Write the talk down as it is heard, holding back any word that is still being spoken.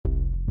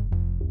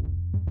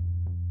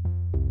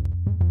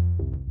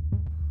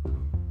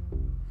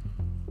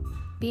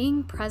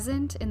Being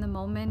present in the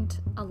moment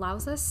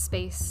allows us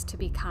space to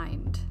be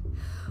kind.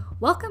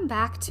 Welcome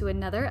back to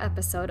another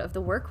episode of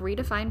the Work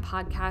Redefined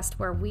podcast,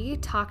 where we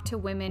talk to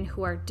women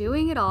who are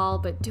doing it all,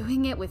 but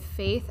doing it with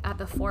faith at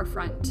the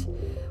forefront.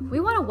 We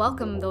want to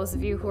welcome those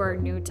of you who are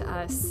new to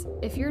us.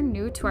 If you're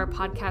new to our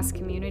podcast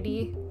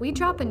community, we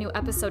drop a new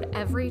episode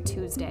every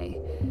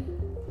Tuesday.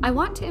 I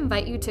want to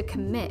invite you to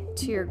commit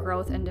to your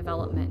growth and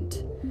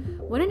development.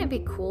 Wouldn't it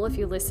be cool if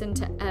you listened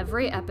to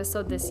every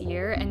episode this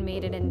year and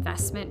made an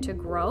investment to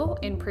grow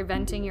in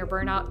preventing your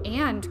burnout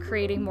and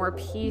creating more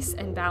peace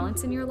and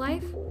balance in your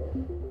life?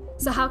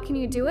 So how can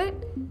you do it?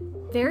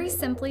 Very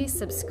simply,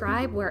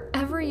 subscribe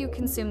wherever you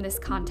consume this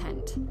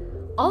content.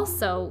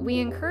 Also, we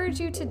encourage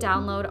you to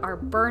download our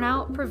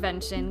Burnout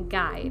Prevention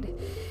Guide.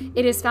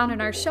 It is found in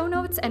our show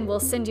notes, and we'll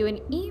send you an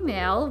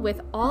email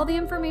with all the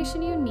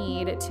information you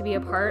need to be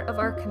a part of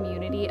our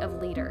community of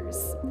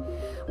leaders.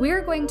 We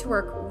are going to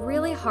work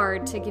really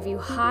hard to give you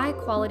high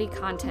quality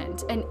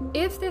content, and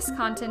if this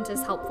content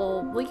is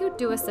helpful, will you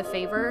do us a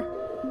favor?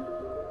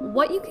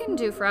 What you can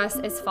do for us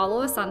is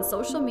follow us on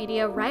social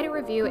media, write a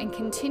review, and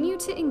continue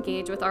to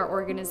engage with our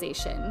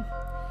organization.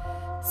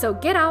 So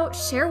get out,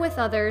 share with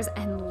others,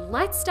 and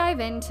let's dive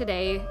in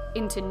today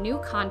into new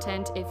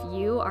content if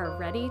you are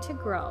ready to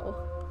grow.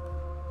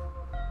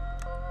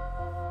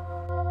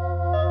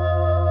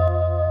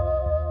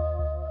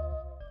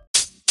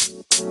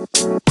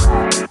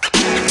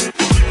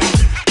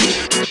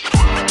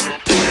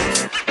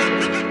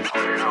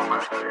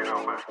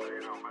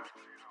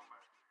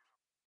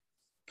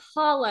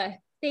 Paula,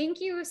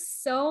 thank you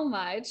so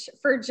much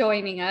for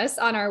joining us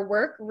on our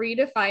Work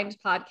Redefined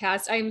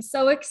podcast. I'm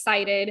so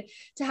excited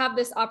to have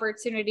this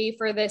opportunity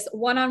for this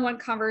one-on-one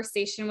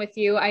conversation with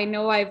you. I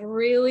know I've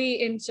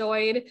really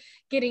enjoyed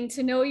getting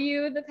to know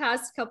you the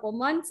past couple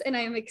months, and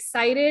I'm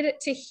excited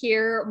to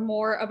hear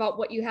more about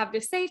what you have to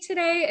say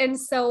today. And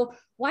so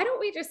why don't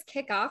we just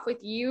kick off with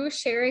you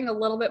sharing a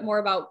little bit more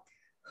about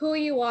who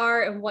you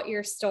are and what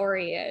your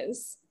story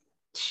is?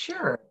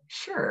 Sure.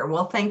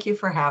 Well, thank you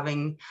for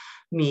having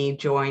me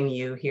join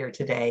you here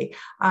today.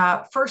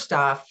 First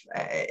off,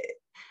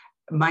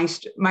 my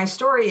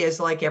story is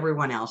like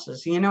everyone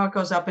else's. You know, it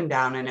goes up and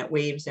down and it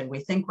weaves, and we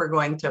think we're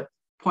going to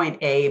point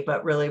A,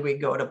 but really we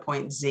go to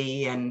point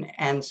Z.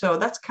 And so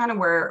that's kind of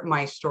where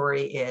my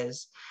story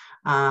is.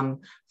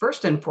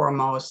 First and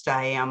foremost,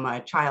 I am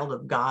a child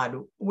of God,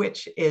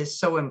 which is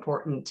so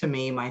important to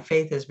me. My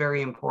faith is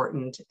very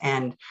important,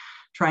 and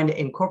trying to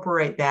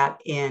incorporate that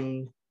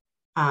in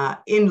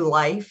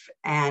life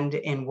and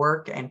in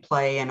work and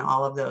play and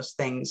all of those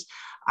things.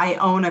 I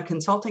own a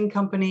consulting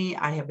company.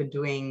 I have been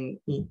doing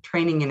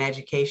training and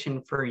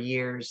education for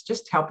years,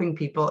 just helping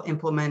people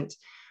implement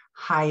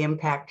high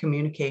impact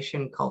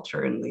communication,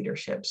 culture, and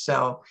leadership.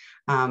 So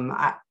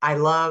I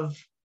love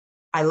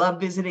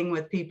visiting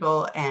with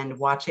people and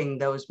watching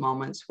those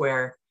moments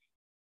where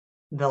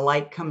the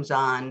light comes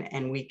on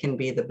and we can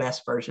be the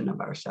best version of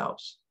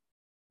ourselves.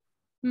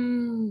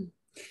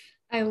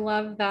 I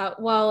love that.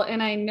 Well,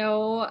 and I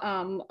know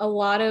a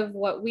lot of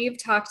what we've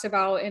talked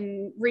about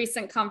in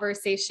recent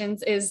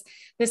conversations is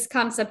this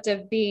concept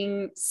of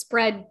being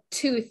spread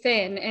too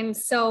thin. And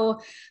so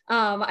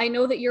I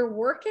know that you're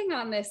working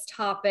on this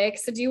topic.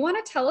 So do you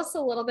want to tell us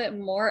a little bit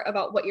more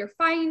about what you're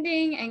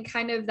finding and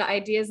kind of the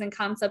ideas and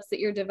concepts that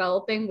you're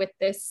developing with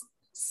this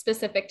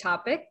specific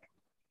topic?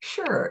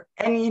 Sure.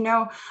 And, you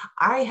know,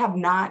 I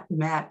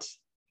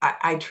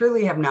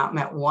truly have not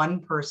met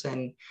one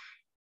person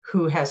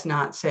who has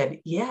not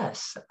said,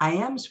 yes, I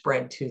am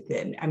spread too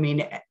thin. I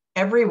mean,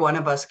 every one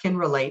of us can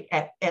relate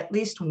at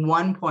least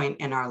one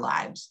point in our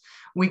lives.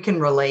 We can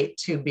relate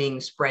to being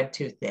spread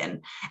too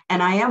thin.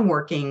 And I am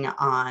working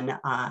on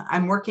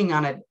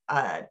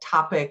a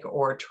topic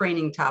or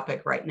training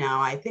topic right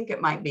now. I think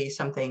it might be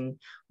something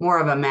more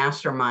of a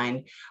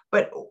mastermind.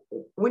 But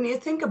when you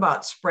think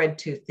about spread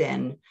too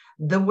thin,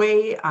 the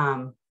way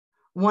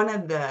one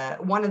of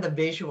the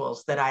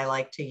visuals that I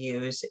like to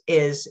use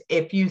is,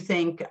 if you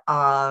think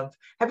of,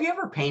 have you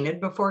ever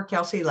painted before,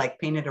 Kelsey? Like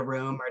painted a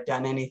room or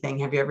done anything?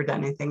 Have you ever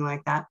done anything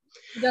like that?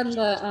 Done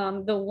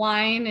the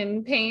wine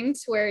and paint,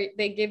 where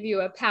they give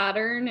you a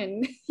pattern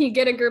and you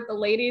get a group of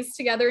ladies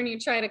together and you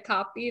try to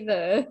copy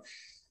the.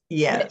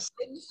 Yes.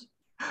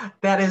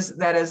 That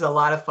is a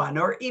lot of fun.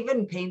 Or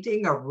even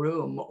painting a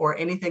room or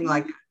anything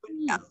like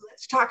that.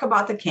 Let's talk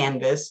about the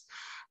canvas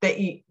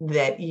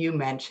that you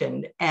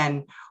mentioned.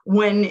 And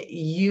when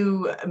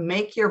you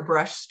make your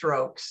brush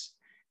strokes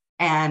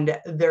and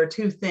they're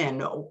too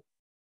thin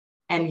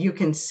and you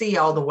can see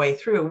all the way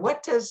through,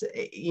 what does,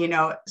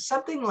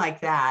 something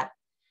like that,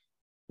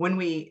 when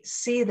we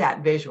see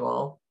that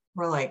visual,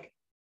 we're like,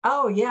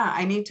 oh yeah,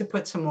 I need to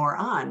put some more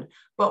on.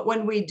 But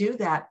when we do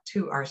that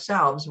to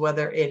ourselves,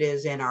 whether it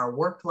is in our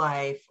work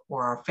life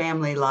or our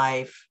family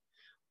life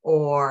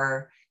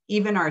or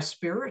even our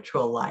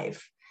spiritual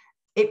life,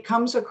 it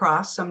comes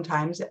across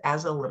sometimes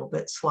as a little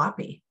bit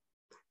sloppy.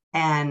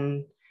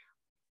 And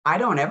I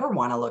don't ever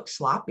want to look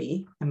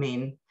sloppy. I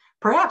mean,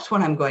 perhaps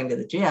when I'm going to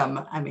the gym,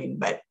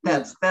 but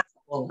that's a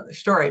whole other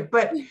story.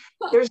 But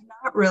there's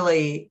not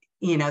really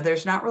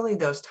there's not really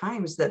those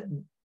times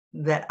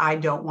that I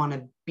don't want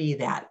to be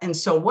that. And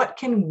so what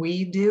can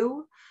we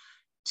do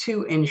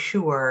to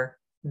ensure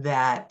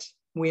that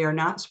we are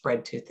not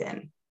spread too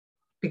thin?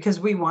 Because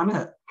we want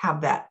to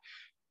have that.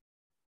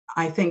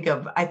 I think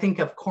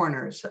of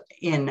corners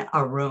in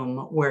a room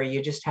where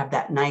you just have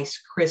that nice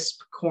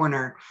crisp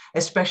corner,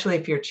 especially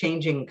if you're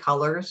changing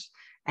colors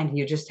and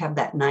you just have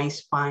that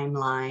nice fine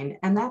line.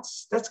 And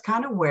that's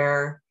kind of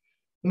where,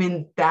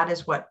 that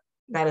is what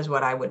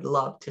I would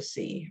love to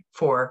see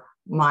for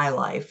my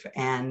life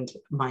and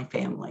my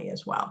family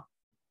as well.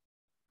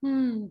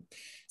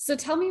 So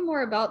tell me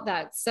more about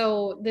that.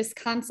 So this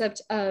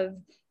concept of,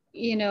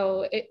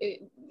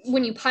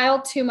 when you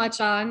pile too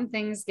much on,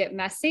 things get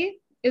messy,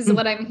 is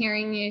what I'm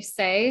hearing you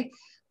say.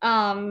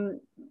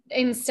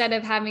 Instead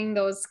of having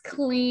those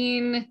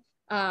clean,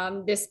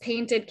 this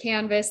painted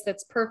canvas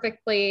that's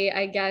perfectly,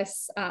 I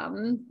guess,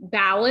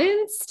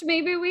 balanced,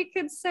 maybe we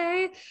could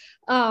say.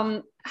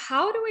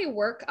 How do we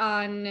work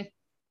on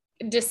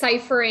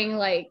deciphering,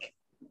 like,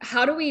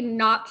 how do we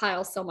not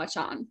pile so much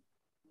on?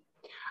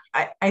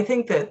 I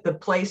think that the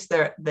place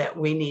that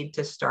we need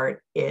to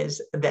start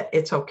is that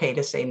it's okay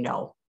to say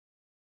no.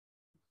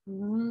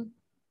 Mm-hmm.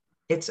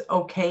 It's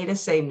okay to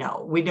say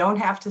no. We don't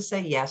have to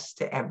say yes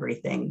to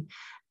everything.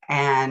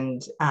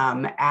 And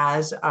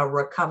as a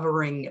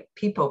recovering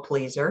people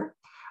pleaser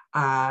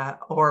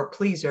or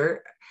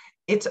pleaser,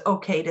 it's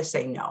okay to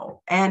say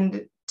no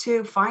and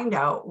to find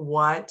out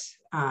what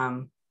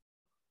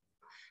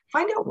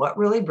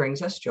really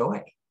brings us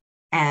joy.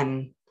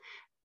 And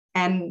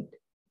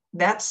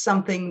that's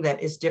something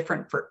that is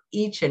different for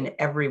each and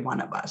every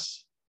one of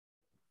us.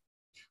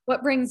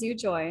 What brings you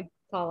joy,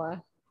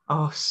 Paula?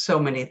 Oh, so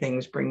many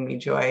things bring me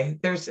joy.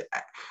 There's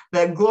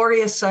the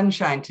glorious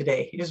sunshine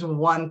today is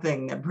one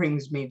thing that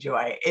brings me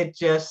joy. It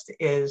just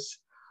is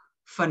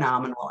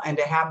phenomenal. And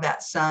to have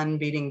that sun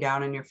beating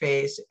down in your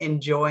face,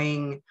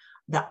 enjoying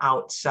the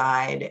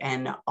outside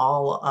and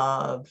all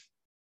of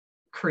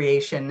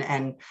creation.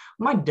 And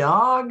my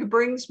dog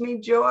brings me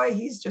joy.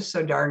 He's just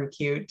so darn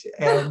cute.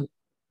 And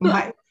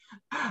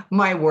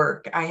my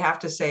work, I have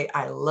to say,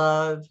 I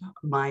love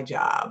my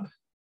job.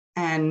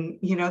 And,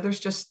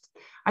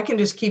 I can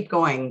just keep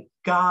going.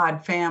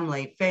 God,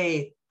 family,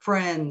 faith,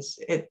 friends.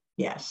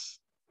 Yes,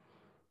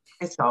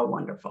 it's all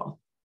wonderful.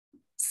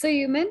 So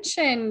you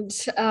mentioned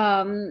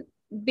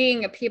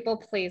being a people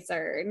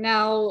pleaser.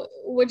 Now,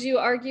 would you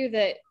argue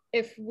that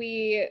if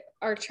we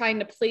are trying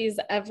to please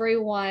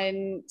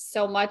everyone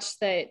so much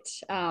that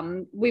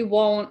we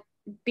won't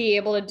be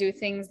able to do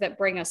things that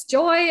bring us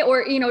joy?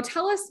 Or,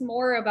 tell us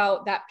more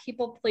about that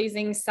people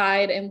pleasing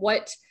side and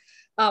what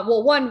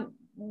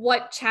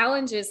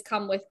challenges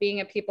come with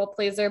being a people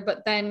pleaser,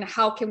 but then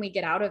how can we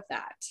get out of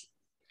that?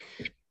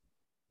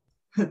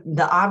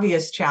 The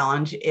obvious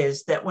challenge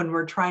is that when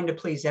we're trying to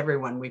please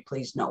everyone, we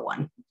please no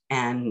one.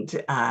 And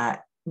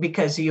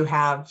because you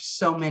have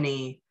so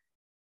many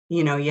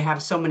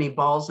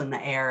balls in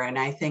the air. And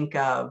I think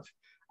of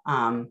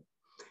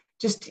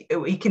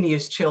we can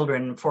use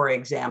children, for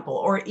example,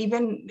 or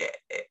even,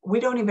 we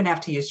don't even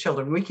have to use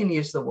children. We can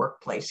use the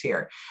workplace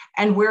here.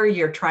 And where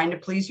you're trying to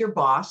please your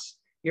boss,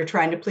 you're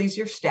trying to please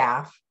your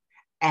staff,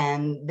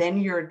 and then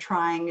you're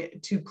trying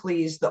to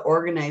please the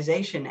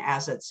organization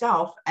as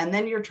itself, and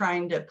then you're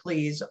trying to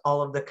please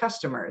all of the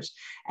customers.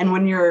 And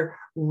when you're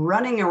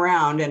running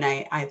around, and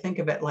I think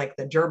of it like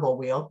the gerbil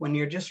wheel, when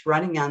you're just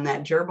running on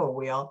that gerbil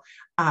wheel,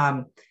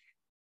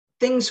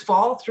 things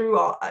fall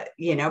through,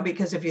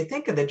 because if you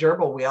think of the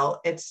gerbil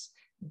wheel, it's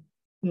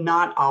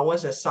not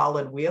always a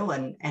solid wheel.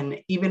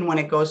 And even when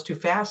it goes too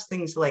fast,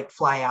 things like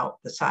fly out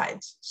the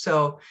sides.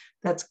 So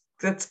that's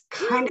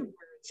kind of where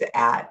it's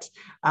at.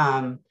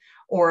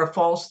 Or it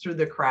falls through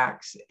the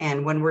cracks.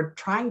 And when we're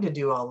trying to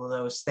do all of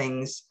those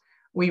things,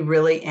 we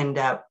really end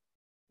up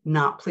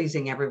not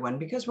pleasing everyone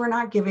because we're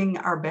not giving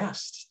our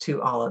best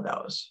to all of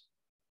those.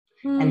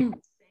 And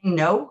saying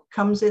no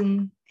comes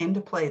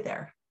into play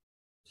there.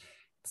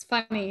 It's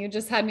funny. You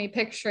just had me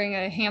picturing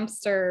a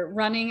hamster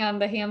running on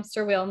the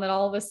hamster wheel and then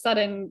all of a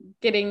sudden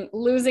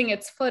losing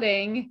its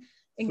footing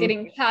and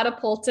getting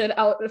catapulted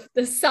out of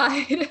the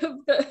side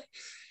of the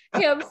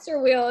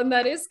hamster wheel. And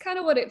that is kind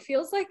of what it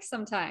feels like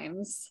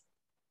sometimes.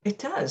 It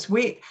does.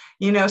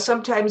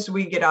 Sometimes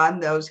we get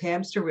on those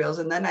hamster wheels.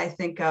 And then I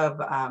think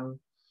of,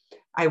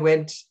 I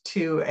went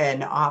to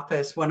an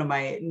office, one of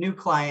my new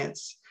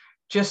clients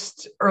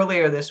just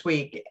earlier this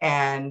week,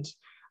 and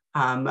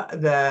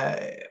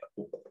the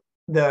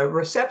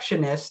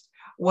receptionist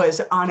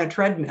was on a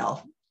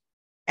treadmill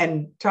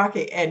and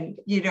talking. And,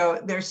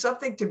 there's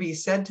something to be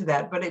said to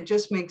that, but it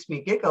just makes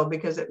me giggle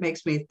because it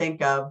makes me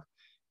think of,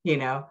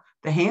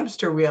 the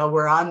hamster wheel.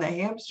 We're on the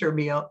hamster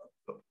wheel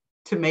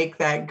to make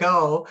that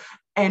go.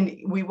 And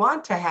we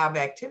want to have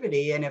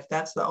activity. And if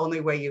that's the only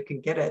way you can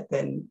get it,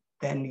 then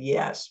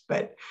yes.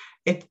 But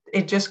it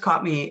just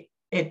caught me.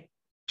 It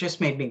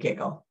just made me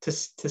giggle to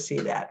see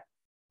that.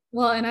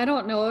 Well, and I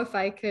don't know if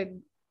I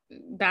could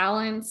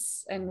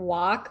balance and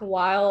walk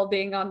while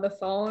being on the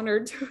phone or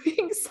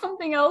doing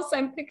something else.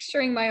 I'm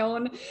picturing my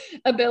own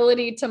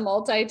ability to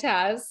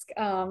multitask.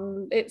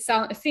 It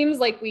seems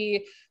like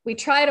we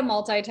try to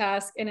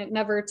multitask and it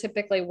never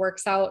typically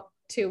works out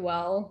too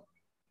well.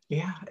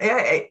 Yeah,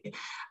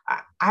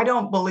 I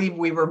don't believe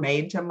we were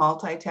made to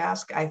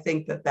multitask. I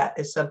think that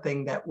is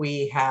something that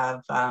we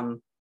have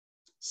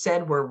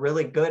said we're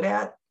really good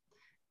at,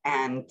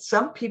 and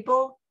some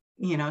people,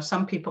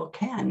 some people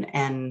can,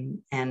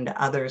 and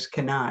others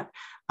cannot.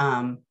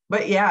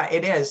 But yeah,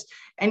 it is,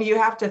 and you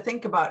have to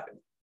think about.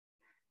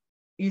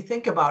 You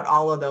think about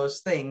all of those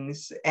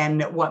things,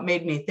 and what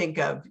made me think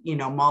of,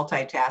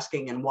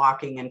 multitasking and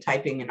walking and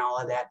typing and all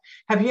of that.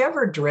 Have you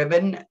ever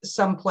driven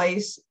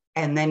someplace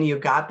and then you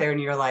got there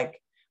and you're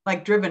like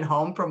driven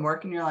home from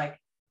work and you're like,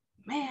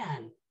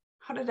 man,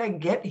 how did I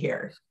get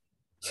here?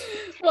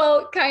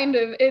 Well, kind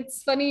of.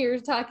 It's funny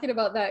you're talking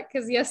about that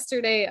because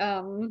yesterday,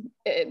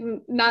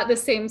 not the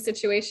same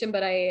situation,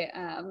 but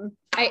I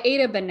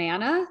ate a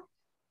banana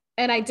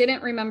and I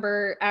didn't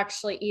remember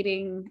actually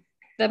eating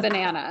the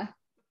banana.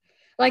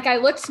 Like I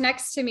looked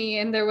next to me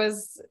and there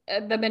was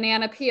the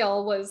banana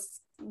peel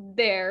was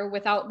there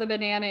without the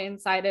banana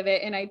inside of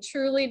it. And I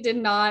truly did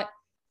not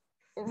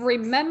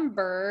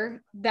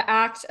remember the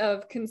act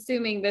of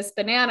consuming this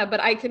banana,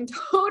 but I can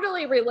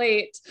totally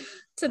relate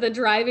to the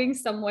driving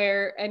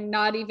somewhere and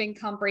not even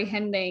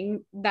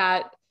comprehending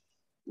that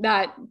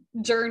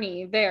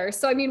journey there.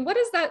 So I mean, what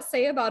does that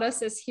say about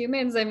us as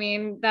humans? I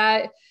mean,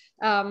 that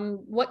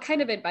what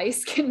kind of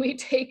advice can we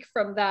take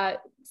from that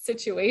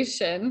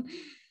situation?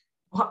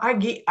 Well, I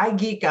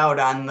geek out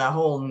on the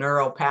whole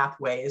neural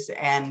pathways,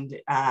 and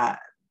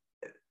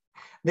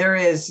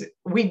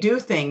we do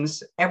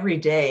things every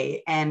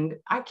day, and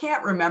I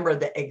can't remember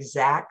the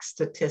exact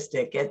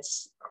statistic.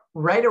 It's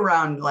right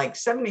around like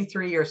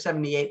 73 or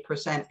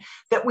 78%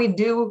 that we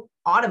do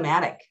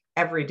automatic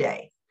every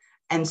day.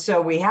 And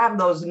so we have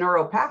those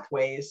neural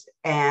pathways,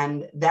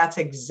 and that's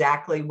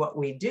exactly what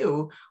we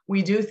do.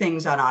 We do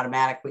things on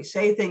automatic. We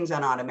say things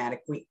on automatic.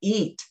 We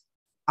eat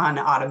on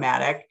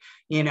automatic.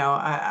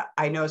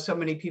 I know so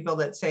many people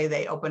that say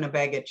they open a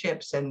bag of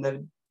chips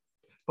and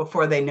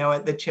before they know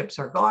it, the chips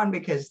are gone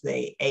because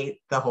they ate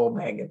the whole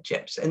bag of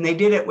chips, and they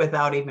did it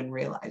without even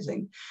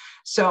realizing.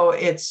 So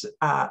it's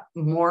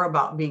more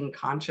about being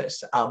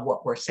conscious of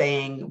what we're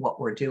saying,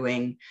 what we're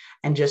doing,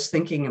 and just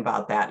thinking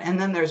about that. And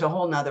then there's a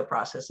whole nother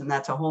process, and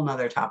that's a whole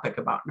nother topic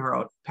about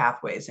neural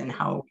pathways and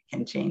how we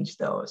can change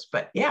those.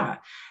 But yeah,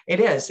 it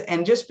is.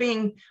 And just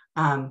being,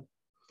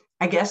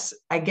 I guess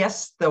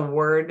the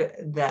word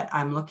that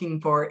I'm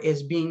looking for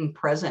is being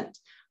present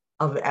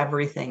of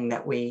everything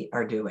that we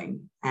are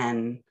doing.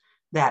 And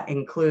that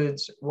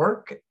includes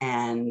work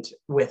and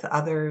with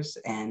others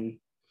and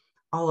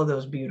all of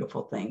those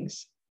beautiful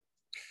things.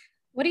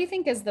 What do you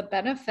think is the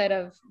benefit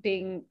of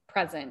being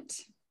present?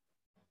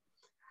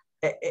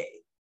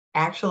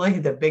 Actually,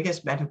 the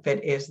biggest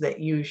benefit is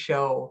that you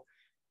show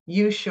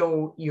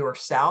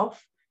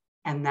yourself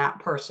and that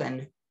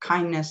person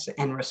kindness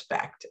and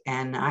respect.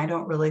 And I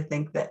don't really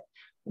think that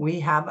we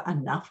have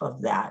enough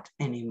of that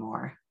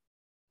anymore.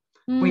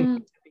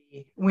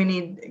 We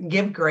need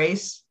give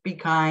grace, be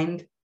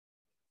kind,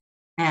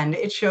 and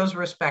it shows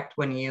respect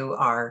when you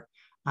are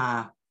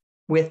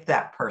with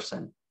that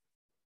person.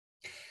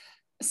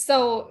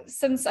 So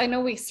since I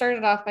know we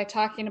started off by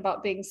talking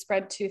about being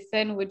spread too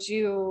thin, would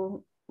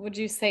you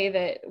say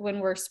that when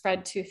we're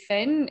spread too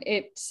thin,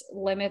 it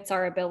limits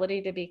our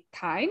ability to be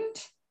kind?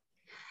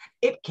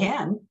 It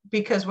can,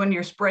 because when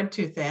you're spread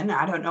too thin,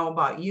 I don't know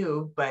about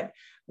you, but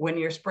when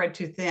you're spread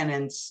too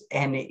thin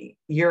and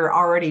you're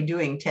already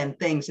doing 10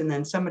 things, and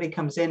then somebody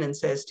comes in and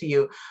says to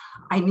you,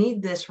 I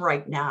need this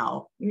right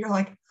now. And you're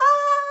like,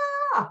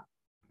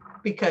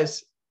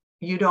 because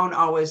you don't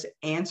always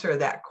answer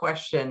that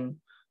question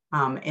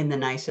in the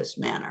nicest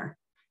manner.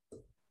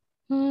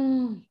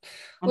 And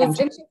I'm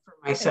speaking for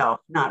myself,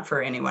 not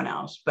for anyone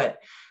else, but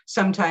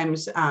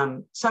sometimes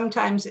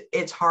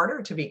it's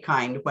harder to be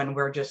kind when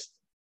we're just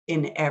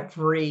in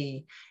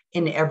every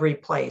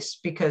place,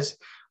 because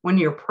when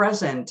you're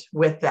present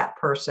with that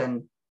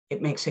person,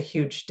 it makes a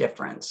huge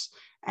difference.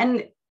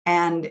 And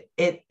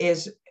it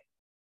is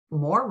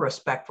more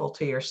respectful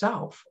to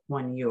yourself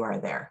when you are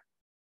there.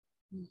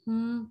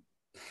 Mm-hmm.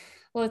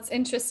 Well, it's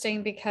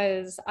interesting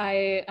because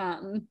I've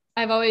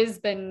always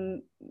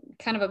been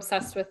kind of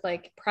obsessed with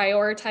like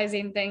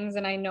prioritizing things.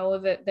 And I know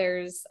that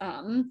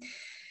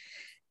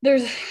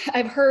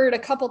I've heard a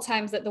couple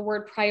times that the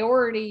word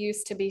priority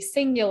used to be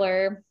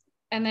singular.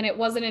 And then it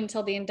wasn't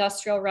until the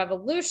Industrial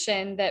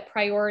Revolution that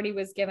priority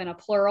was given a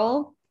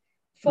plural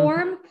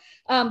form.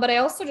 Mm-hmm. But I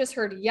also just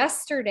heard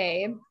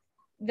yesterday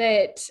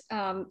that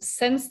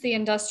since the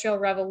Industrial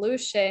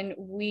Revolution,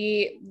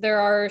 there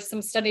are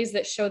some studies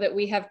that show that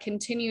we have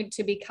continued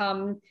to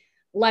become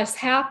less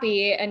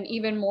happy and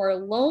even more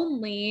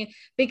lonely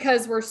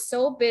because we're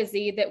so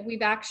busy that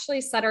we've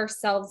actually set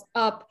ourselves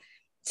up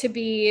to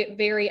be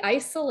very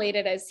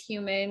isolated as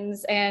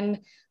humans. And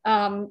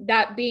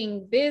that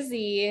being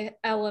busy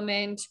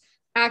element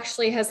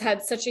actually has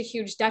had such a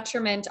huge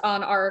detriment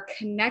on our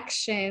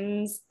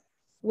connections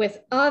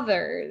with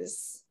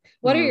others.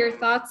 What are Mhm. your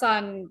thoughts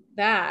on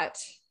that?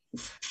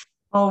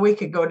 Oh, we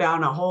could go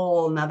down a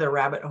whole nother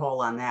rabbit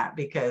hole on that,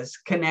 because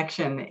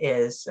connection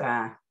is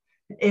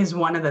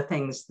one of the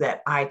things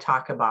that I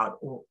talk about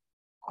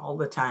all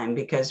the time,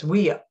 because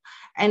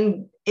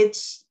and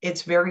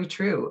it's very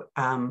true.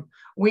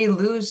 We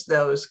lose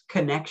those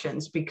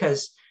connections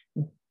because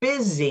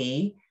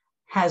busy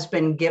has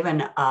been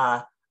given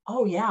a,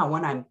 oh yeah,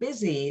 when I'm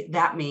busy,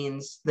 that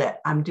means that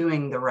I'm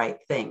doing the right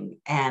thing.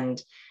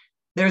 And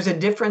there's a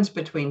difference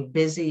between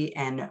busy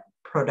and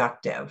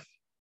productive.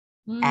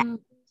 And, Mm,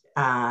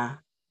 uh,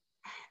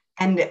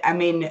 and I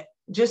mean,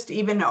 just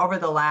even over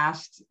the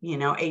last,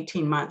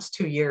 18 months,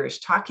 2 years,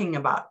 talking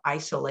about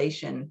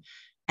isolation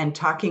and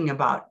talking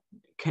about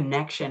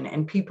connection,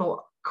 and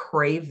people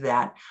crave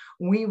that.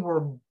 We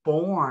were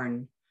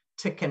born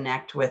to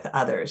connect with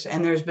others.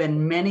 And there's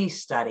been many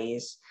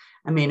studies,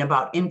 I mean,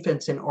 about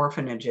infants in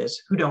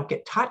orphanages who don't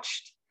get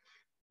touched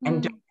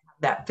and don't mm.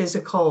 have that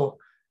physical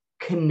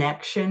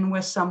connection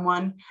with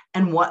someone,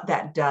 and what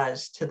that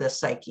does to the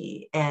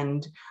psyche.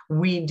 And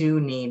we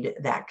do need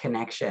that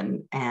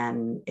connection.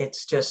 And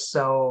it's just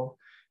so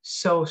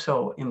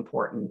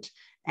important.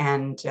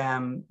 And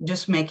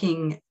just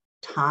making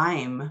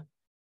time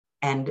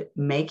and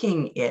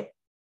making it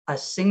a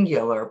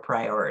singular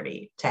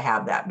priority to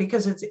have that,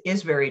 because it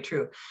is very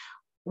true.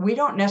 We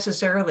don't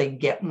necessarily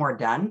get more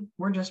done.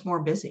 We're just more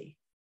busy.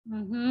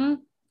 Mm-hmm.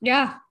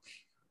 Yeah,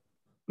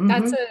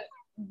 that's Mm-hmm. a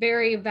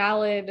very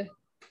valid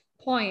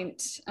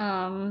point.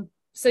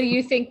 So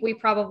you think we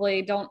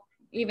probably don't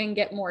even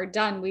get more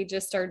done? We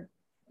just are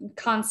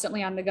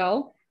constantly on the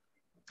go?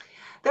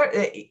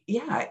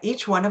 Yeah,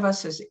 each one of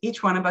us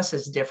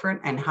is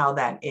different, and how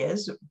that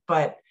is.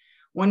 But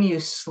when you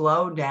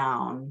slow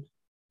down,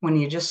 when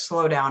you just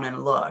slow down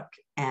and look,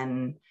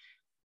 and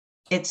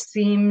it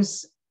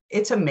seems,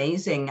 it's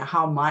amazing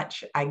how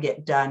much I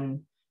get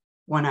done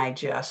when I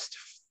just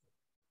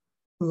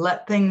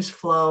let things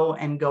flow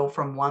and go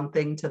from one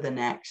thing to the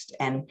next,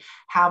 and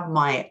have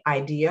my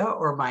idea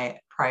or my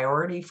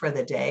priority for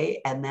the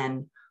day, and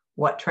then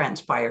what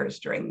transpires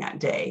during that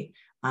day.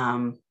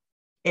 um,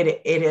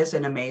 it is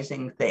an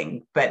amazing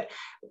thing. But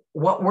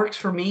what works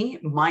for me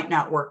might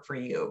not work for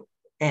you.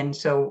 And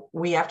so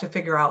we have to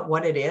figure out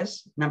what it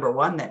is, number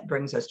one, that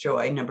brings us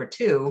joy. Number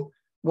two,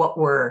 what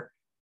we're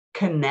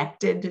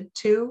connected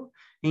to,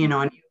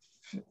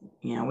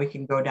 and we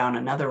can go down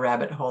another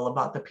rabbit hole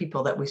about the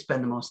people that we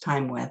spend the most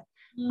time with,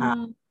 uh,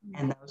 Mm.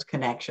 and those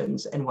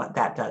connections and what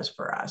that does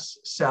for us.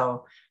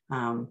 So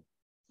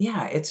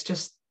yeah,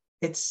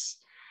 it's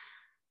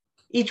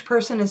each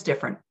person is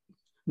different.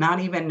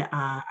 Not even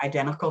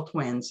identical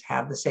twins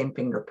have the same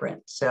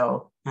fingerprint.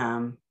 So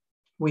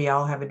we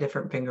all have a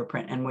different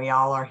fingerprint, and we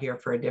all are here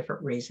for a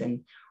different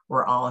reason.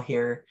 We're all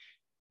here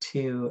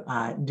to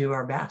do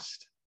our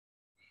best.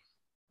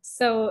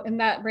 So, and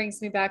that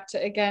brings me back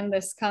to again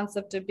this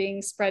concept of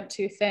being spread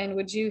too thin.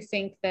 Would you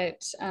think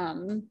that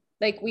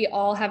like we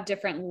all have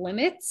different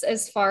limits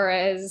as far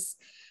as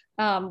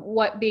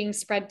what being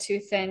spread too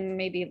thin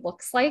maybe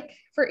looks like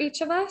for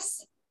each of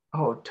us?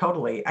 Oh,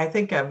 totally. I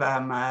think of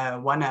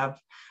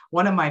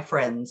one of my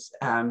friends,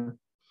 and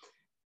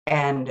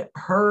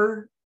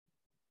her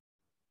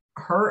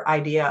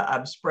idea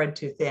of spread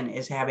too thin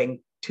is having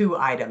two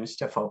items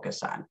to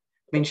focus on. I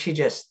mean,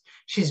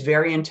 she's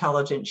very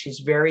intelligent, she's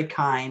very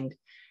kind,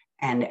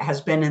 and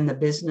has been in the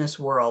business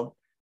world,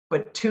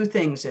 but two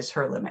things is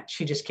her limit.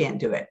 She just can't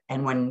do it.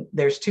 And when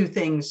there's two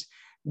things,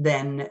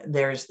 then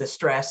there's the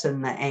stress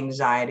and the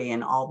anxiety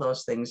and all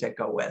those things that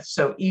go with.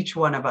 So each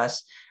one of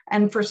us,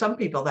 and for some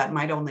people, that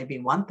might only be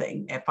one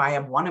thing. If I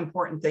have one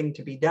important thing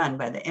to be done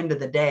by the end of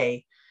the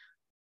day,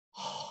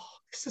 oh,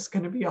 this is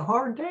going to be a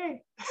hard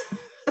day.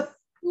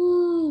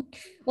 Mm.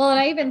 Well, and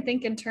I even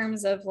think in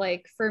terms of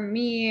like for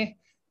me,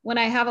 when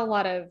I have a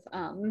lot of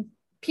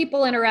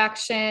people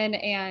interaction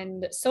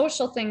and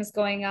social things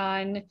going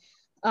on,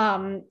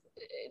 um,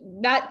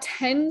 that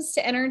tends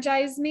to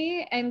energize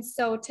me. And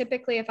so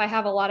typically, if I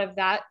have a lot of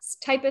that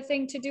type of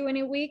thing to do in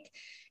a week,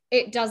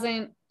 it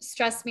doesn't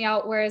stress me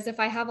out. Whereas if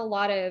I have a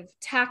lot of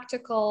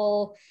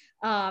tactical,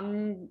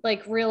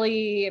 like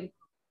really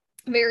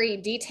very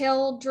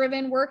detail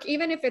driven work,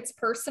 even if it's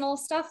personal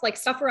stuff like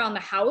stuff around the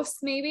house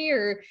maybe,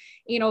 or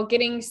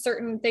getting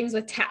certain things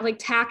with like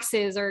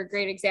taxes are a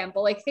great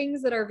example, like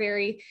things that are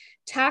very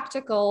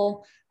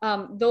tactical.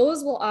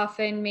 Those will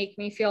often make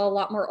me feel a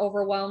lot more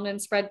overwhelmed and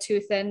spread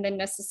too thin than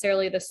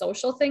necessarily the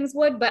social things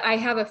would. But I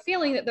have a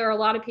feeling that there are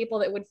a lot of people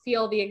that would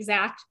feel the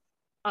exact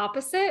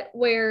opposite,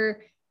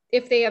 where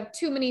if they have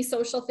too many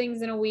social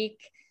things in a week,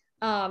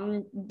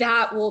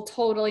 that will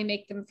totally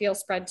make them feel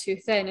spread too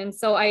thin. And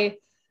so I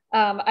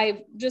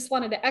just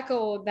wanted to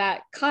echo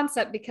that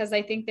concept because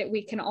I think that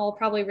we can all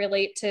probably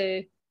relate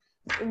to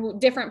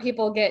different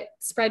people get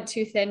spread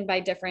too thin by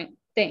different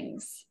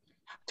things.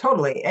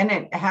 Totally. And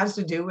it has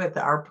to do with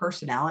our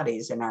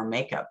personalities and our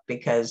makeup,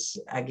 because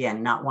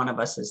again, not one of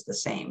us is the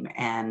same.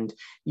 And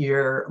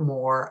you're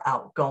more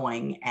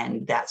outgoing.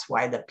 And that's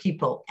why the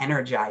people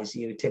energize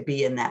you to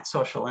be in that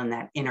social and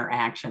that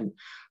interaction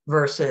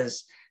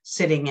versus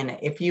sitting in it.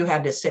 If you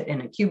had to sit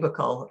in a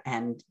cubicle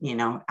and, you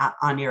know,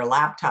 on your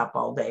laptop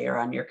all day or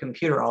on your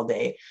computer all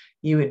day,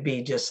 you would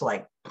be just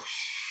like,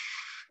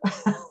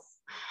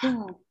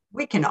 Yeah.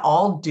 we can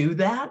all do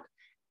that.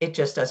 It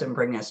just doesn't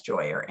bring us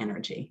joy or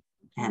energy.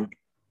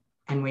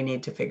 And we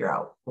need to figure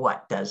out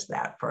what does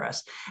that for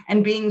us.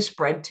 And being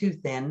spread too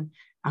thin,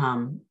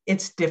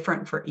 it's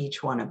different for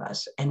each one of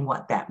us and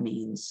what that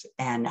means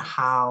and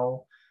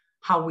how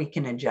we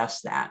can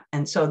adjust that.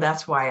 And so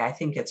that's why I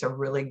think it's a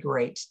really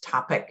great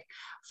topic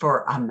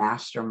for a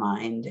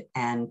mastermind,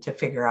 and to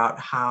figure out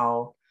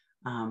how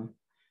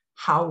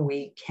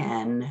we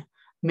can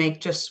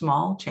make just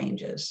small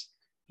changes.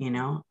 You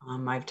know,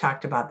 I've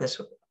talked about this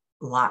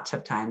lots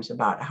of times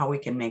about how we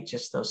can make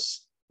just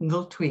those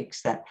little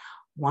tweaks, that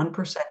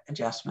 1%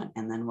 adjustment,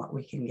 and then what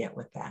we can get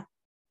with that.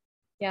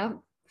 Yeah.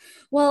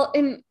 Well,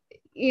 and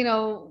you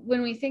know,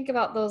 when we think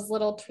about those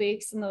little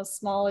tweaks and those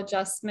small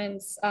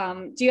adjustments,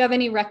 do you have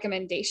any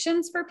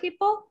recommendations for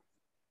people?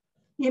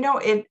 You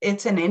know,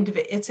 it's an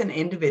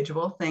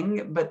individual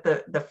thing, but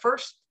the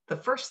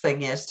first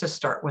thing is to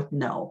start with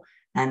no.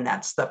 And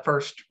that's the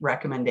first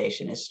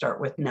recommendation, is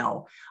start with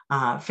no.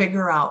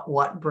 Figure out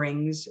what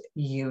brings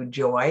you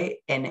joy.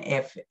 And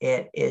if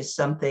it is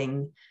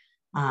something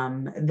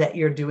that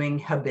you're doing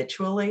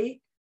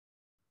habitually,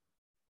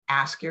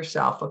 ask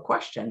yourself a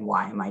question: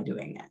 why am I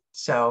doing it?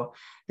 So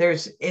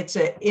it's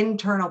an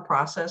internal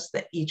process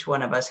that each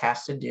one of us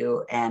has to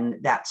do. And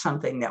that's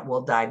something that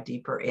we'll dive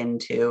deeper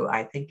into,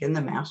 I think, in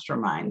the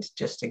mastermind,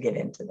 just to get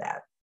into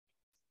that.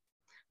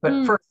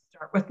 But first,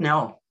 start with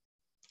no.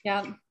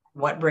 Yeah.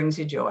 What brings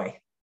you joy?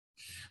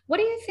 What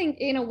do you think?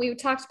 You know, we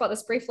talked about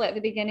this briefly at the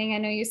beginning. I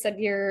know you said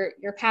you're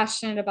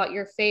passionate about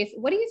your faith.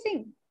 What do you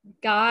think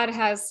God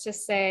has to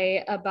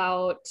say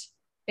about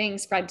being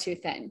spread too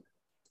thin?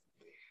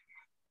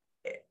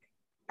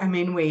 I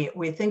mean,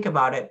 we think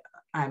about it.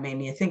 I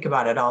mean, you think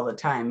about it all the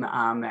time.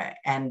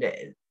 And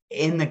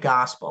in the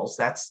Gospels,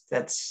 that's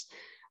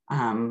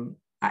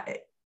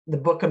the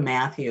book of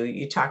Matthew,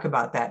 you talk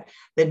about that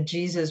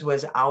Jesus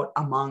was out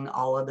among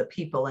all of the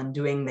people and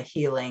doing the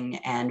healing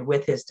and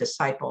with his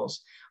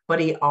disciples, but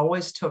he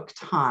always took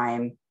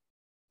time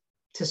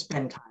to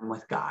spend time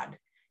with God.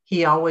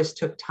 He always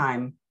took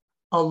time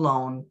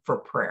alone for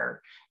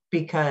prayer,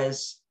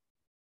 because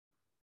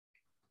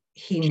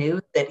he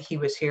knew that he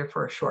was here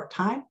for a short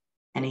time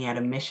and he had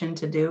a mission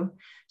to do.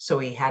 So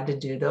he had to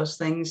do those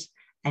things.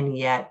 And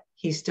yet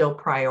he still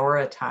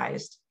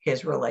prioritized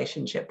his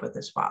relationship with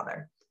his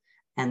Father.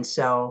 And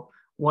so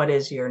what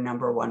is your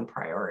number one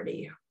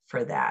priority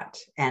for that?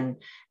 And,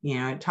 you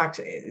know,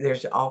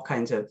 there's all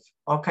kinds of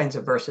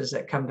verses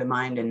that come to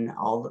mind in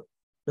all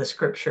the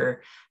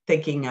scripture,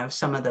 thinking of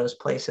some of those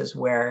places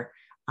where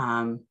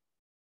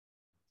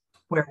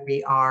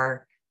we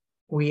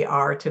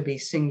are to be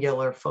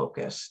singular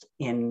focused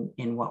in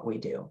what we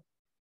do.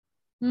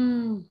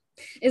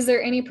 Is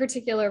there any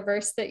particular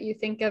verse that you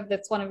think of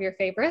that's one of your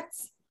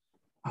favorites?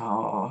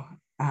 Oh,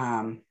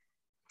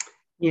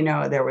 you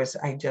know,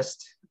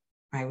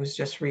 I was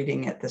just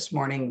reading it this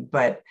morning,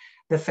 but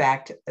the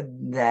fact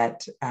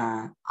that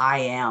I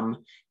am,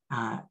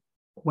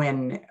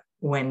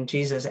 when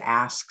Jesus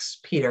asks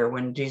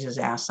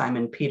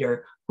Simon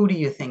Peter, who do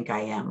you think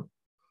I am?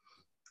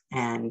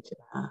 And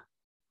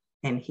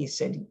he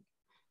said,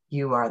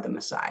 you are the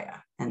Messiah.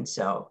 And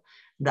so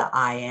the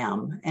I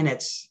am, and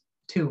it's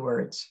 2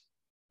 words.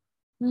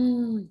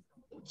 I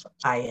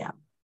am.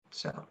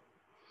 So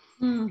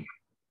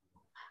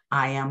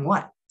I am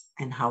what?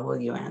 And how will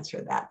you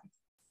answer that?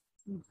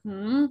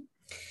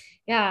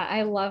 Yeah,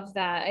 I love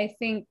that. I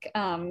think,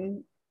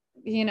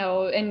 you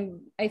know,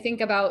 and I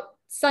think about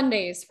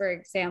Sundays, for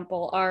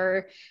example,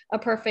 are a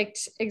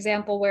perfect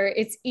example where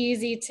it's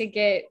easy to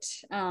get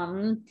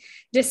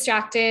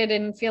distracted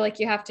and feel like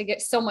you have to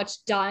get so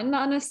much done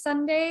on a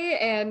Sunday.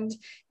 And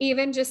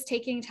even just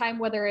taking time,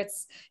 whether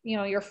it's, you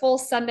know, your full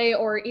Sunday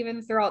or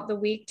even throughout the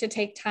week, to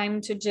take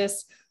time to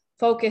just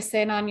focus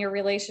in on your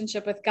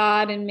relationship with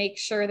God and make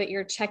sure that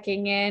you're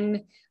checking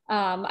in.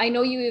 I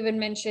know you even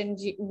mentioned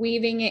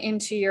weaving it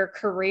into your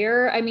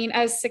career. I mean,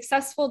 as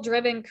successful,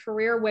 driven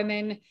career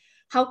women,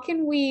 how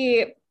can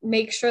we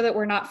make sure that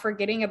we're not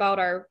forgetting about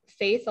our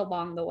faith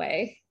along the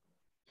way?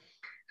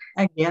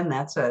 Again,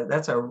 that's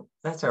a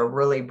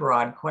really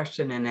broad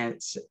question, and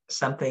it's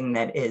something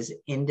that is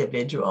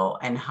individual,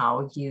 and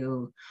how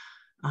you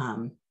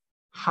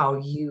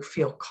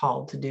feel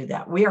called to do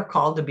that. We are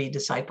called to be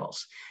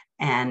disciples,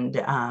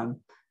 and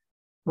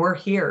we're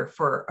here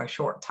for a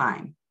short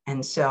time.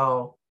 And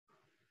so,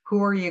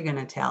 who are you going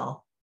to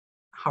tell?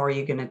 How are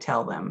you going to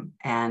tell them?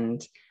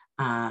 And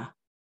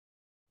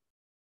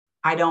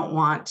I don't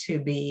want to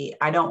be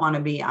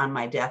on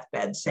my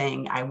deathbed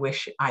saying, I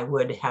wish I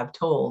would have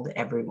told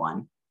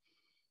everyone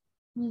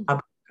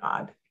about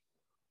God,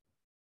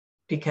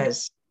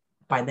 because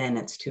by then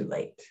it's too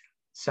late.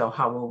 So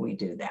how will we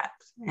do that?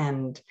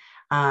 And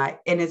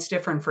it's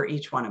different for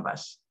each one of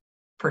us,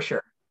 for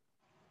sure.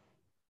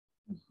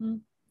 Mm-hmm.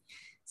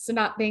 So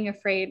not being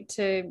afraid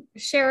to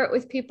share it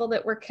with people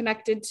that we're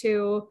connected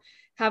to,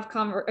 have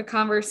a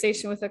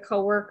conversation with a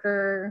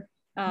coworker.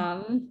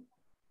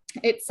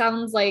 It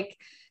sounds like,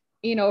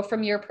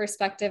 from your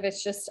perspective,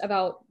 it's just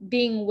about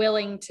being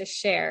willing to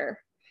share,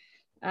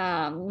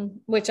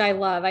 which I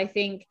love. I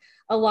think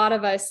a lot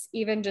of us,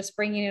 even just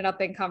bringing it up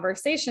in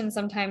conversation,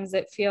 sometimes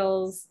it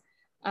feels,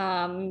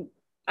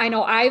 I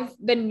know I've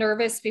been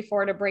nervous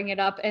before to bring it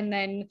up. And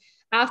then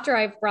after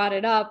I've brought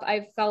it up,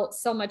 I've felt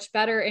so much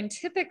better. And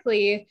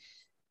typically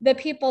the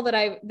people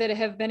that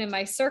have been in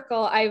my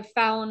circle, I've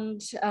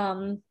found,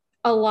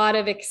 a lot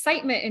of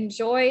excitement and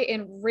joy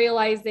in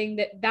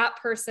realizing that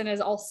person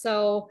is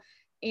also,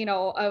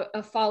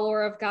 a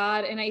follower of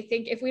God. And I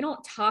think if we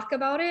don't talk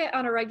about it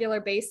on a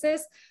regular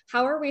basis,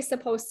 how are we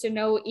supposed to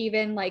know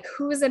even like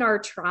who's in our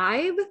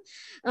tribe?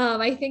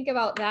 I think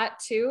about that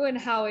too, and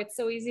how it's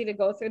so easy to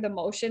go through the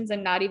motions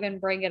and not even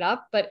bring it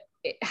up, but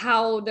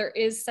how there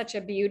is such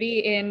a beauty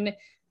in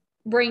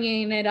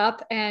bringing it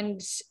up.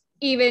 And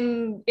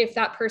even if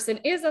that person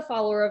is a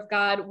follower of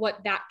God,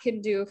 what that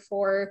can do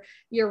for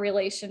your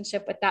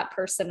relationship with that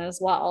person as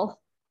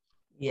well.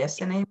 Yes,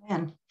 and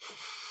amen.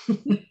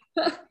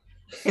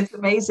 It's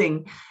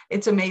amazing.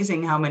 It's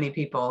amazing how many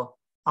people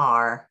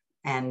are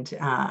and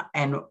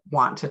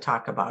want to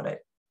talk about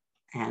it.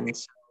 And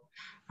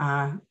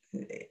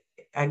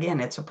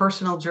again, it's a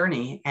personal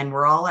journey, and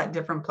we're all at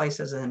different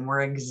places, and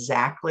we're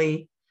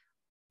exactly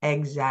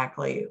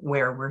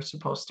where we're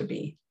supposed to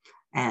be.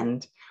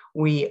 And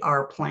we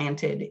are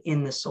planted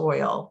in the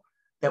soil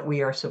that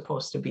we are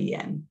supposed to be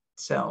in.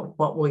 So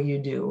what will you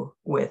do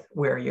with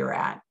where you're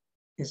at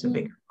is a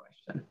bigger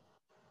question.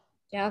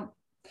 Yeah.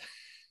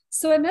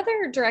 So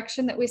another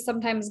direction that we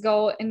sometimes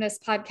go in this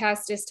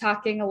podcast is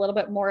talking a little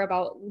bit more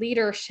about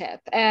leadership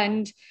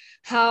and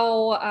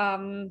how,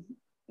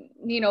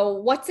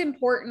 what's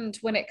important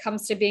when it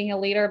comes to being a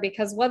leader,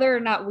 because whether or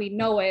not we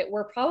know it,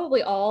 we're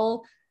probably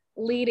all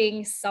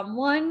leading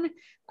someone.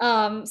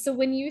 So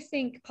when you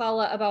think,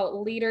 Paula, about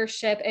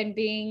leadership and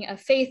being a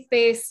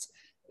faith-based,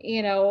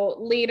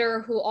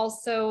 leader who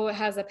also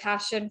has a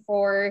passion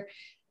for,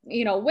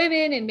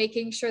 women and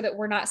making sure that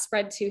we're not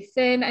spread too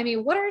thin, I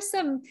mean, what are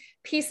some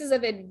pieces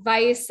of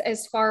advice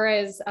as far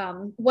as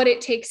what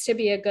it takes to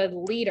be a good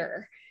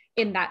leader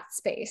in that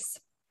space?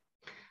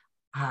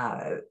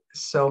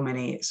 So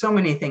many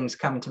things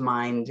come to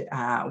mind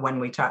when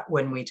we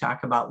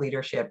talk about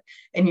leadership.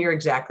 And you're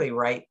exactly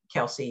right,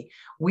 Kelsey.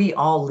 We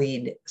all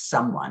lead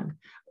someone.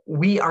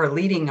 We are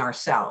leading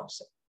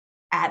ourselves.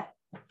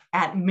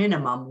 At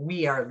minimum,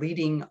 we are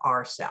leading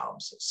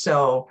ourselves.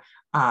 So,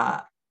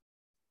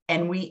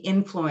 and we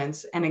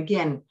influence. And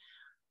again,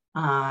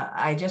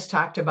 I just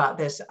talked about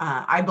this.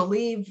 I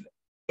believe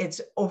it's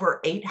over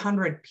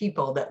 800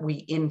 people that we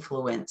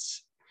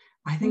influence.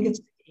 I think it's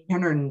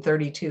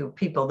 832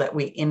 people that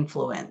we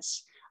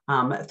influence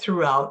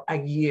throughout a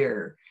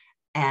year.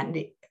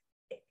 And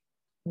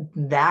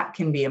that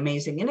can be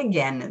amazing. And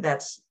again,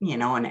 that's,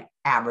 an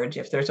average.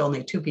 If there's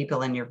only 2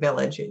 people in your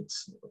village,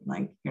 it's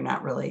like you're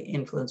not really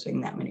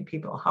influencing that many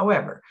people.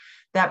 However,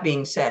 that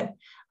being said,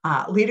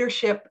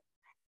 leadership,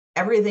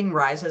 everything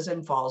rises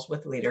and falls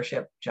with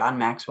leadership, John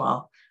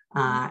Maxwell.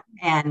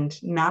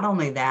 And not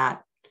only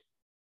that,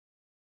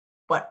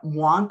 but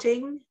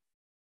wanting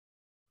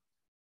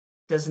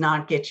does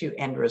not get you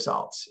end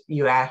results.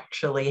 You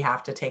actually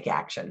have to take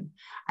action.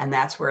 And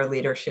that's where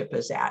leadership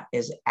is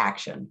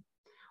action.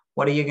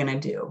 What are you going to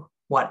do?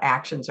 What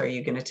actions are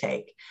you going to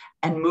take?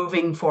 And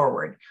moving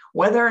forward,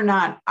 whether or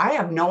not, I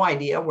have no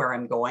idea where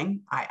I'm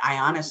going. I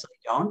honestly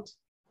don't,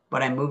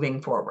 but I'm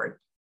moving forward.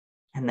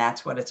 And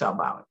that's what it's all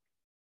about.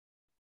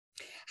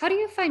 How do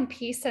you find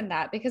peace in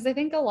that? Because I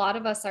think a lot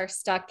of us are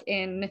stuck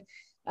in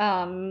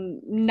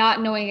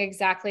not knowing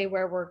exactly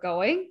where we're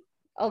going.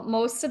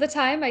 Most of the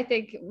time, I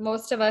think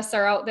most of us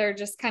are out there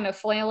just kind of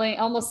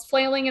almost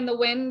flailing in the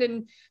wind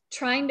and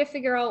trying to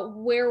figure out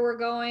where we're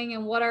going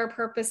and what our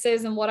purpose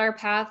is and what our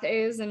path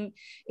is. And,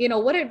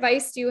 what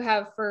advice do you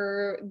have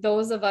for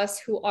those of us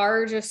who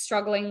are just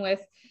struggling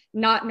with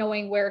not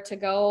knowing where to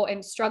go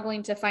and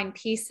struggling to find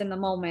peace in the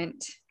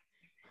moment?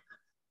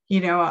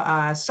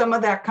 Some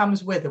of that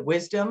comes with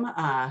wisdom,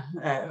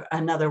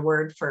 another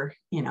word for,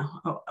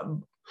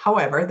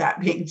 however, that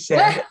being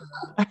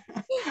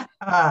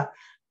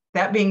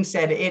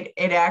said,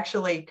 it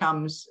actually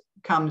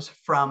comes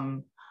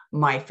from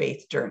my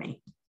faith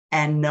journey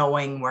and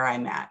knowing where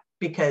I'm at,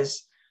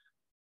 because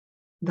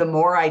the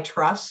more I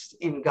trust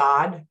in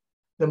God,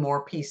 the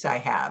more peace I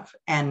have.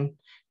 And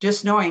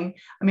just knowing,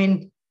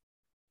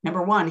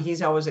 number 1,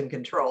 he's always in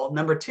control.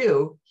 Number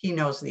 2, he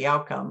knows the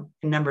outcome.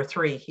 And number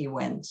 3, he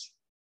wins.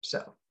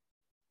 So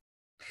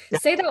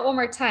say that one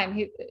more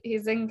time.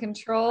 He's in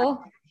control.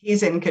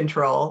 He's in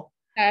control.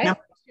 Okay.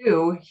 Number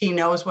 2, he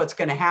knows what's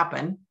going to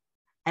happen.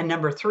 And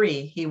number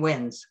 3, he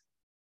wins.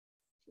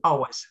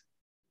 Always.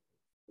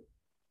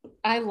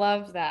 I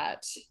love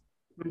that.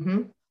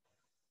 Mm-hmm.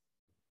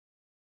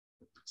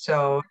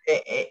 So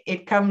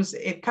it comes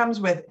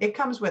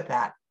with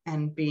that,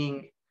 and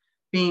being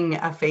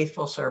a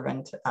faithful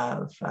servant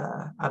of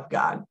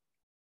God.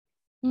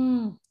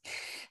 Mm.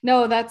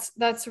 No,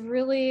 that's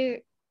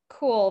really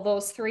cool.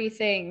 Those three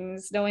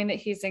things, knowing that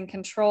he's in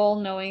control,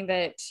 knowing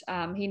that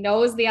he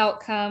knows the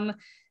outcome,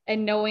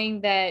 and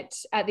knowing that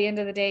at the end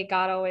of the day,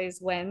 God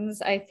always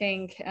wins. I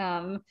think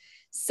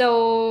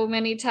so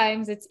many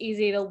times it's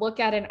easy to look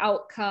at an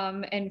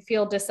outcome and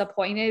feel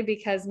disappointed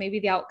because maybe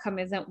the outcome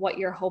isn't what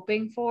you're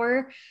hoping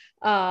for.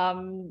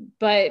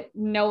 But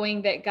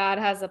knowing that God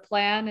has a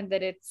plan and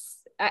that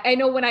I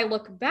know when I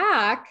look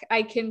back,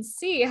 I can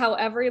see how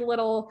every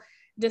little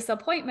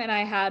disappointment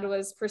I had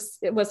was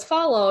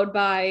followed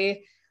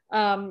by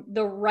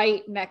the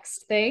right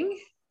next thing.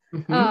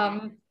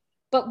 Mm-hmm.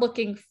 But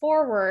looking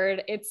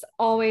forward, it's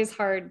always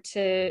hard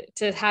to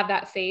have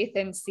that faith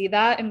and see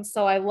that. And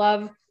so I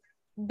love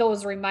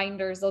those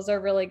reminders. Those are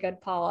really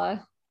good,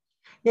 Paula.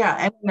 Yeah.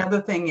 And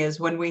another thing is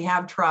when we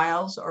have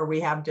trials or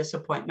we have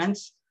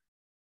disappointments,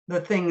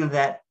 the thing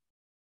that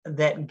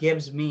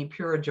gives me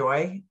pure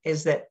joy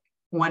is that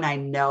when I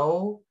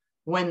know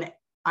when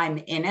I'm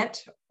in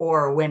it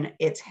or when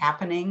it's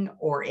happening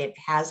or it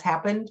has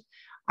happened,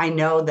 I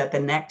know that the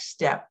next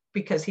step,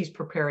 because he's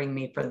preparing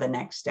me for the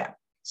next step.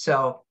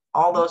 So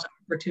all those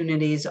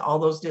opportunities, all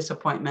those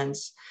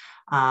disappointments,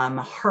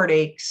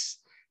 heartaches,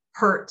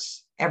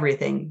 hurts,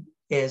 everything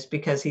is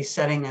because he's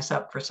setting us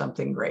up for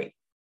something great.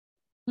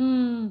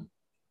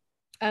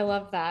 I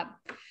love that.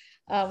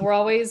 We're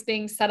always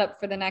being set up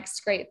for the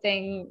next great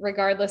thing,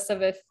 regardless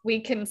of if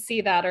we can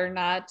see that or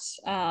not.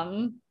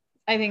 I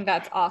think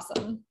that's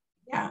awesome.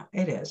 Yeah,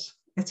 it is.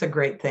 It's a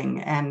great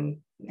thing.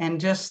 And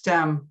just,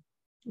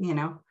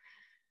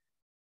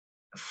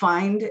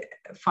 find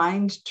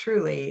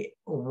truly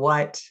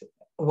what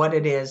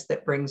it is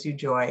that brings you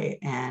joy,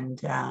 and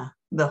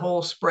the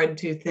whole spread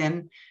too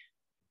thin.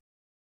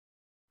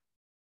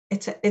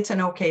 It's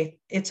okay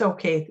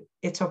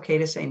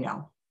to say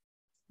no.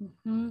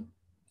 Mm-hmm.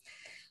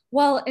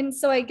 Well, and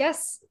so I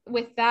guess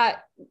with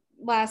that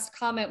last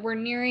comment, we're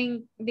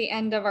nearing the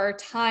end of our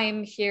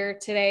time here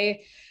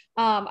today.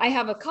 I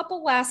have a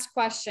couple last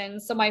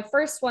questions. So my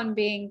first one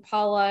being,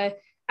 Paula,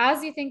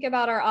 as you think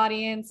about our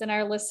audience and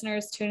our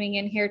listeners tuning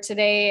in here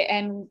today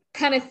and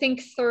kind of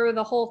think through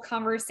the whole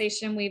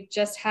conversation we've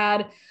just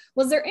had,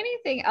 was there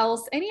anything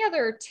else, any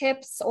other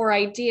tips or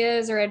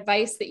ideas or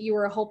advice that you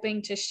were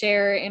hoping to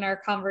share in our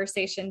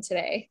conversation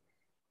today?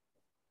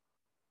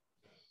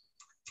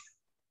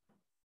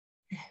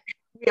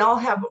 We all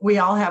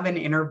have an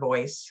inner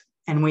voice,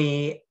 and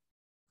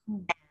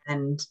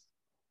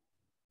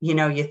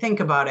you think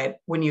about it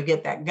when you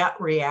get that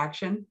gut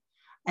reaction,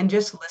 and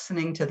just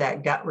listening to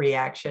that gut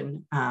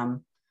reaction,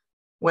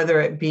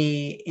 whether it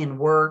be in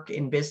work,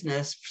 in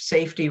business,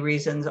 safety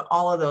reasons,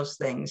 all of those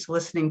things,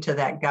 listening to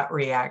that gut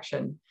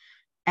reaction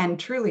and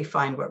truly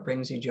find what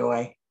brings you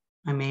joy.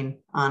 I mean,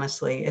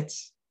 honestly,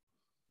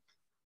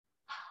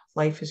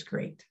 life is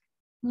great.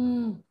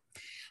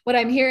 What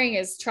I'm hearing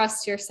is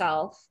trust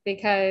yourself,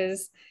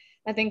 because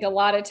I think a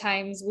lot of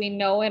times we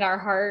know in our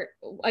heart,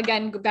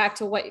 again, go back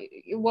to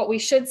what we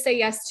should say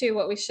yes to,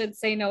 what we should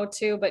say no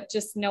to, but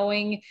just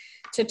knowing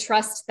to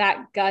trust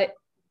that gut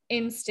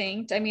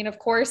instinct. I mean, of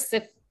course,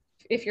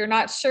 if you're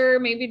not sure,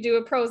 maybe do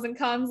a pros and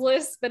cons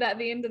list, but at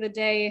the end of the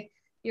day,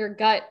 your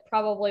gut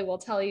probably will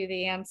tell you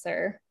the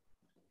answer.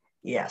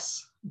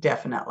 Yes,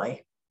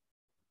 definitely.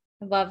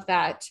 I love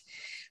that.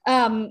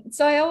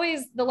 So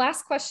the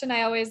last question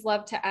I always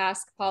love to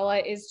ask, Paula,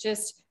 is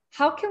just,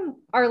 how can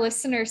our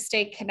listeners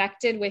stay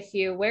connected with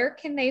you? Where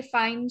can they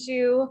find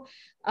you?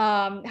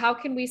 How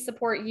can we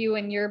support you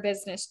in your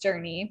business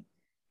journey?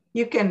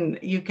 You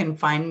can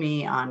find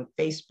me on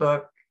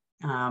Facebook,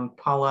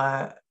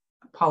 Paula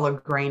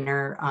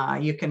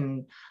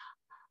Grainer.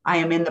 I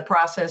am in the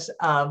process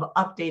of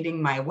updating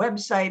my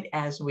website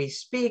as we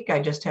speak. I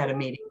just had a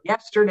meeting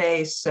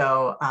yesterday,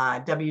 so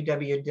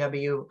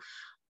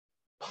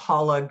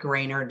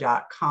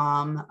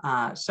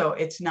www.paulagrainer.com. So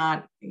it's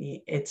not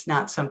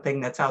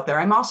something that's out there.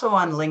 I'm also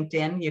on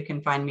LinkedIn. You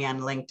can find me on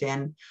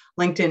LinkedIn.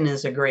 LinkedIn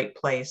is a great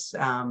place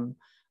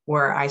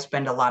where I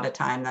spend a lot of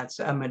time. That's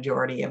a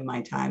majority of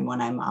my time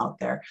when I'm out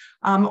there.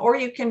 Or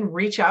you can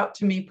reach out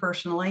to me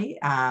personally,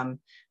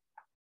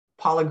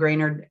 Paula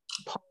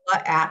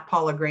at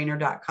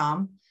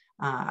paulagrainer.com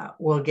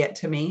will get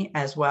to me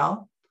as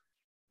well,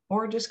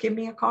 or just give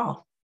me a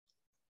call.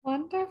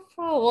 Wonderful.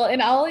 Well,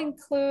 and I'll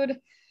include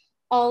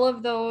all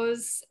of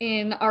those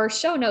in our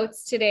show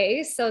notes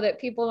today so that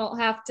people don't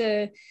have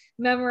to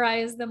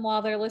memorize them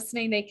while they're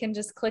listening. They can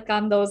just click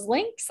on those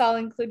links. I'll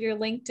include your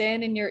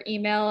LinkedIn and your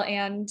email,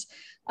 and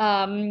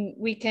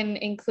we can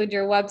include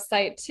your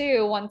website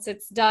too once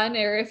it's done,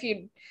 or if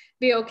you'd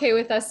be okay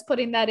with us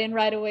putting that in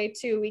right away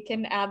too, we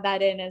can add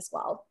that in as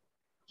well.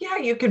 Yeah,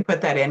 you can put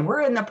that in.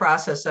 We're in the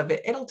process of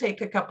it. It'll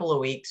take a couple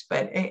of weeks,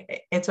 but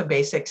it's a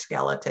basic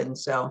skeleton.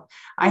 So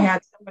I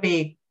had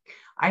a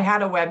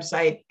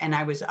website and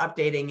I was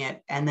updating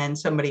it, and then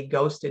somebody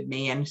ghosted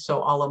me. And so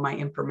all of my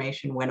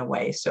information went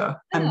away. So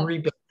I'm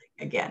rebuilding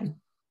again.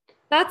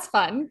 That's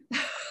fun.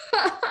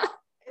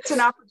 It's an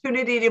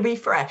opportunity to be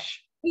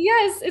fresh.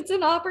 Yes, it's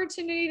an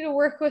opportunity to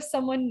work with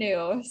someone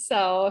new.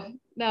 So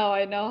no,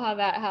 I know how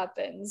that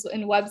happens.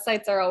 And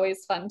websites are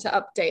always fun to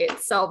update.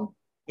 So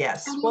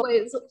yes. anyways. Well,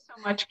 thank you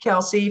so much,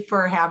 Kelsey,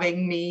 for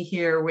having me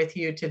here with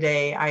you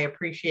today. I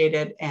appreciate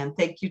it. And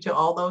thank you to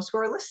all those who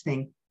are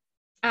listening.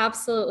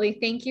 Absolutely.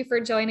 Thank you for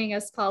joining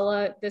us,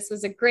 Paula. This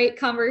was a great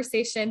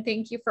conversation.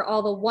 Thank you for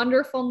all the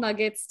wonderful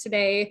nuggets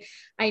today.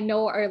 I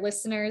know our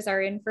listeners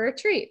are in for a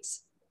treat.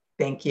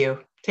 Thank you.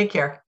 Take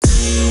care.